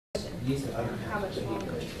How much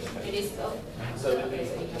longer? It is so. So it means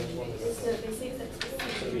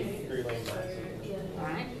All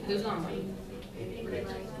right, who's on?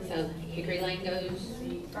 So Hickory Lane goes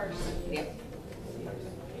First. Yep.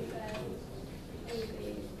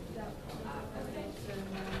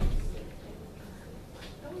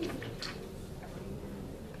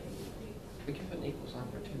 We can put an equal sign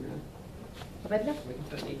for two, right? What about that? We can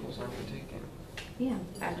put an equal sign for two, can we? Yeah,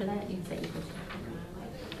 after that you can say equals.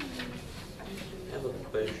 Have a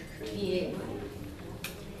question. Yeah.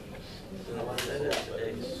 So that is x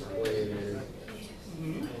squared.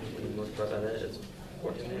 And multiply by that is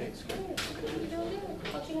 14x squared.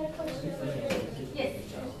 Yes.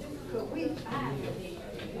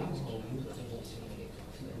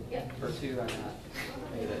 Yep. For two, I got.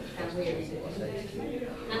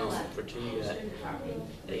 For 2 you got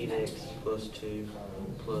 8x plus 2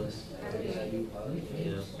 plus,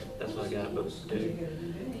 yeah, that's what I got, but 2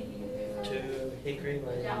 Hickory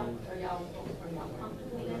Lane.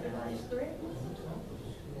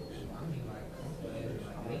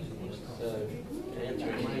 So to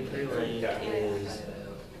answer Hickory Lane is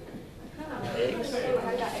x.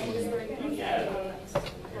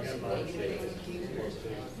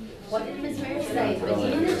 What did Miss Mary say? The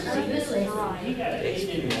end of this lesson.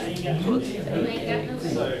 Plus You ain't got no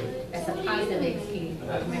food. That's a positive x cubed.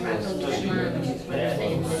 Remember I told you that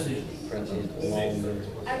line, which is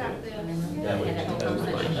represented.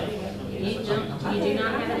 You do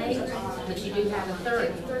not have an 8, but you do have a 3.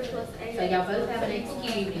 So y'all both have an x cubed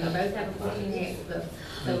and you both have a 14x.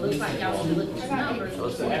 So it looks like y'all should look at your numbers. So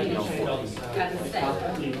it's 14 on 14. Got the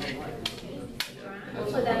same. We'll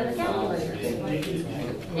put that in the calculator.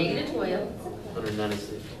 Negative 12.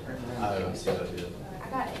 196. I don't see that yet. I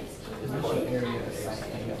got it.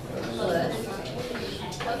 Plus.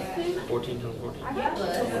 14 times 14. I got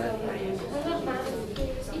Plus.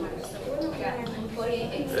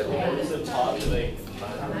 So populate.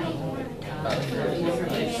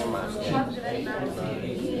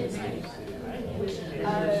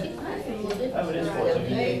 Oh, it is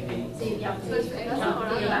 14. See if y'all can talk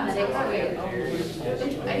about that x squared.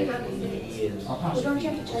 Yes. Well, don't you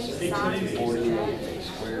have to change the size? 48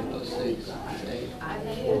 squared plus 6 is 8.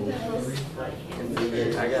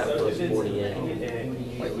 I got plus 48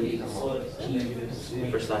 Wait, what do you know?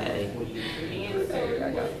 for side A. I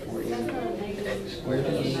got 48 squared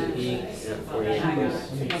plus 6. Yeah, 48 plus.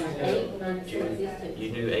 You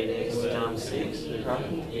do 8x times 6.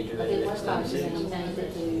 You do 8x times 6.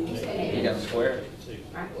 You got square?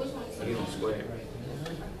 You do square.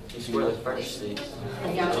 You square the first 6.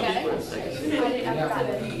 Y'all okay?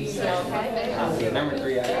 Number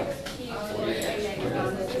 3, I got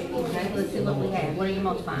Okay, let's see what we have. What are you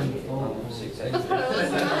multiplying? 6x.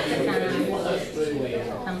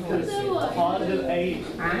 Positive 8.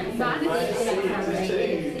 Alright, so 6 times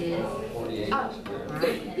 8x is. 48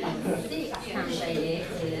 Alright, 6 times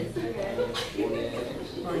 8x is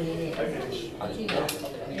 48x. What you got?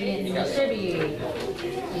 And distribute. You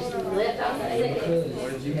split off the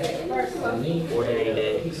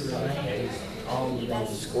 48x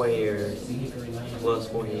squared plus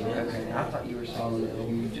 48x. Okay, I thought you were saying that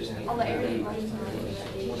you just need On the area. 8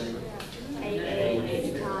 whatever.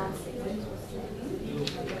 8 times 6.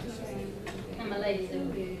 And my lady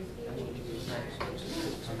said,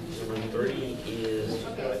 Number 3 is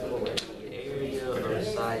area or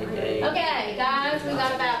side A. okay, guys, we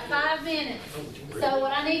got about 5 minutes. So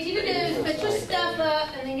what I need you to do is put your stuff up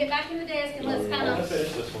and then get back in the desk and let's kind of,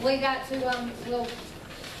 we got to, we'll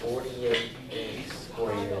 48x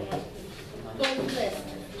squared close the list.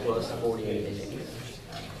 plus 48x.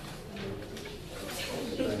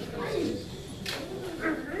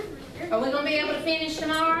 Are we gonna be able to finish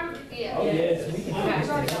tomorrow? Yeah. Oh, yes. Okay.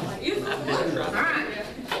 All right.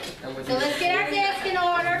 So let's get our desk in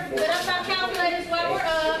order, put up our calculators while we're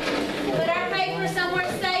up, put our paper somewhere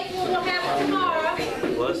safe where we'll have it tomorrow.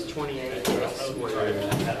 Plus 28x squared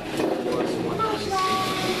plus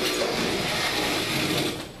 196.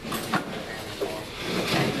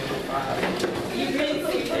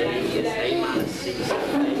 It's 8 minus 6.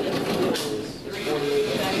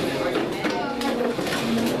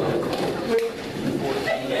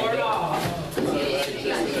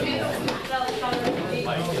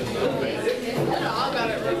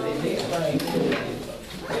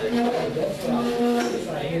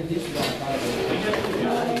 8 is 48.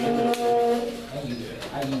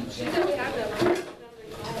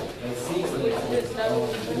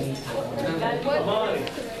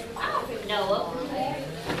 Noah,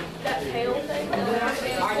 That tail thing.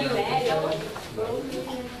 are you mad,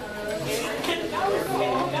 Noah?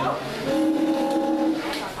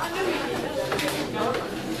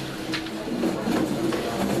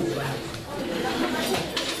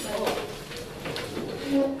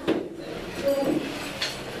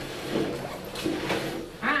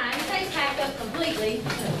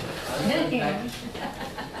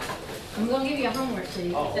 I'm gonna give you a homework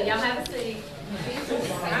sheet, so y'all have a seat.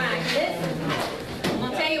 Alright, listen. I'm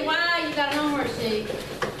gonna tell you why you got a homework sheet.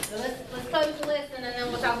 So let's close the lesson and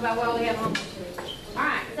then we'll talk about why we have a homework sheet.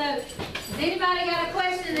 Alright, so has anybody got a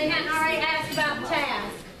question they hadn't already asked about the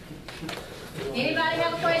task? Anybody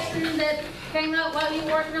have a question that came up while you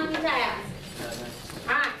were working on the task?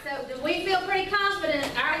 Alright, so do we feel pretty confident?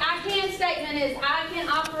 Our can statement is I can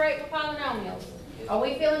operate with polynomials. Are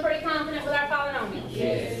we feeling pretty confident with our polynomials?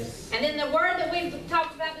 Yes. And then the word that we've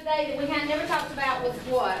talked about today that we had never talked about was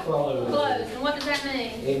what? Close. Close. And what does that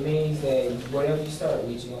mean? It means that whatever you start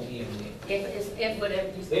with, you're going to end with. If whatever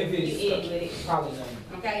you If end with it. it's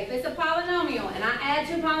polynomial. Okay, if it's a polynomial and I add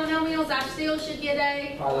two polynomials, I still should get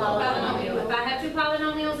a polynomial. If I have two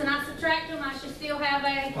polynomials and I subtract them, I should still have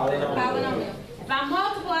a polynomial. If I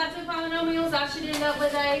multiply two polynomials, I should end up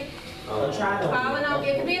with a polynomial.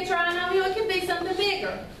 It could be a trinomial, it could be something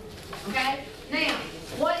bigger. Okay? Now,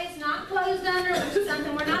 what is not closed under, which is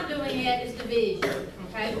something we're not doing yet, is division.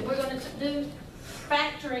 Okay? But we're going to do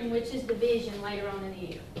factoring, which is division, later on in the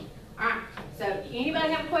year. Alright, so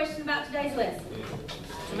anybody have a question about today's lesson?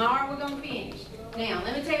 Tomorrow we're going to finish. Now,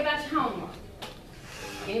 let me tell you about your homework.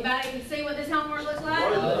 Anybody can see what this homework looks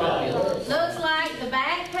like? Looks like the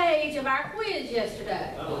back page of our quiz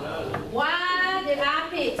yesterday. Why did I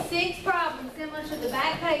pick 6 problems similar to the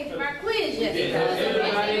back page of our quiz yesterday?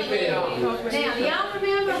 Now, do y'all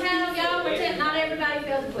remember how y'all were not everybody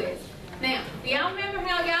failed the quiz. Now, do y'all remember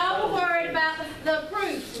how y'all were worried about the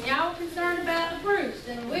proofs, and y'all were concerned about the proofs,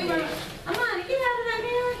 and we were, Amani, get out of that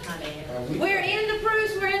here. We're in the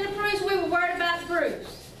proofs, we were worried about the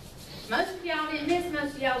proofs. Most of y'all didn't miss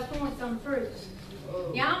most of y'all's points on the proofs.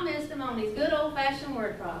 Y'all missed them on these good old-fashioned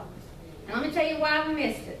word problems. And let me tell you why we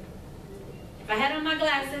missed it. If I had on my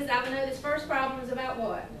glasses, I would know this first problem is about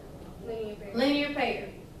what? Linear pair. Linear pair.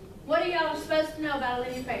 What are y'all supposed to know about a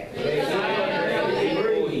linear pair? They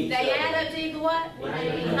add up to equal what?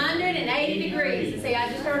 180 degrees. And see, I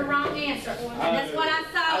just heard a wrong answer. And that's what I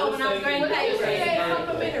saw when I was grading papers.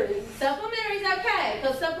 Supplementary. Supplementary is okay,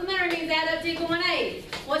 because supplementary means add up to equal 180.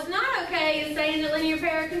 What's not okay is saying that linear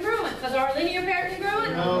pair are congruent, because are linear pair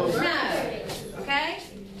congruent? No. Okay?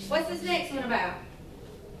 What's this next one about?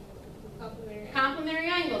 Complementary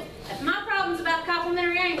angles. If my problem's about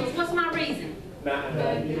complementary angles, what's my reason?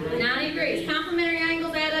 90 degrees. Complementary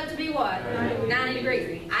angles add up to be what? 90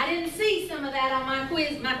 degrees. I didn't see some of that on my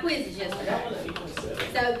quizzes yesterday.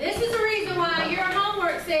 So this is the reason why your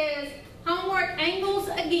homework says homework angles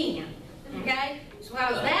again. Okay? So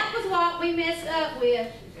that was what we messed up with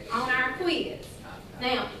on our quiz.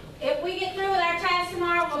 Now, if we get through with our task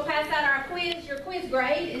tomorrow, we'll pass out our quiz. Your quiz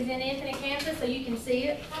grade is in Infinite Campus, so you can see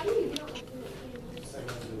it. How do you know?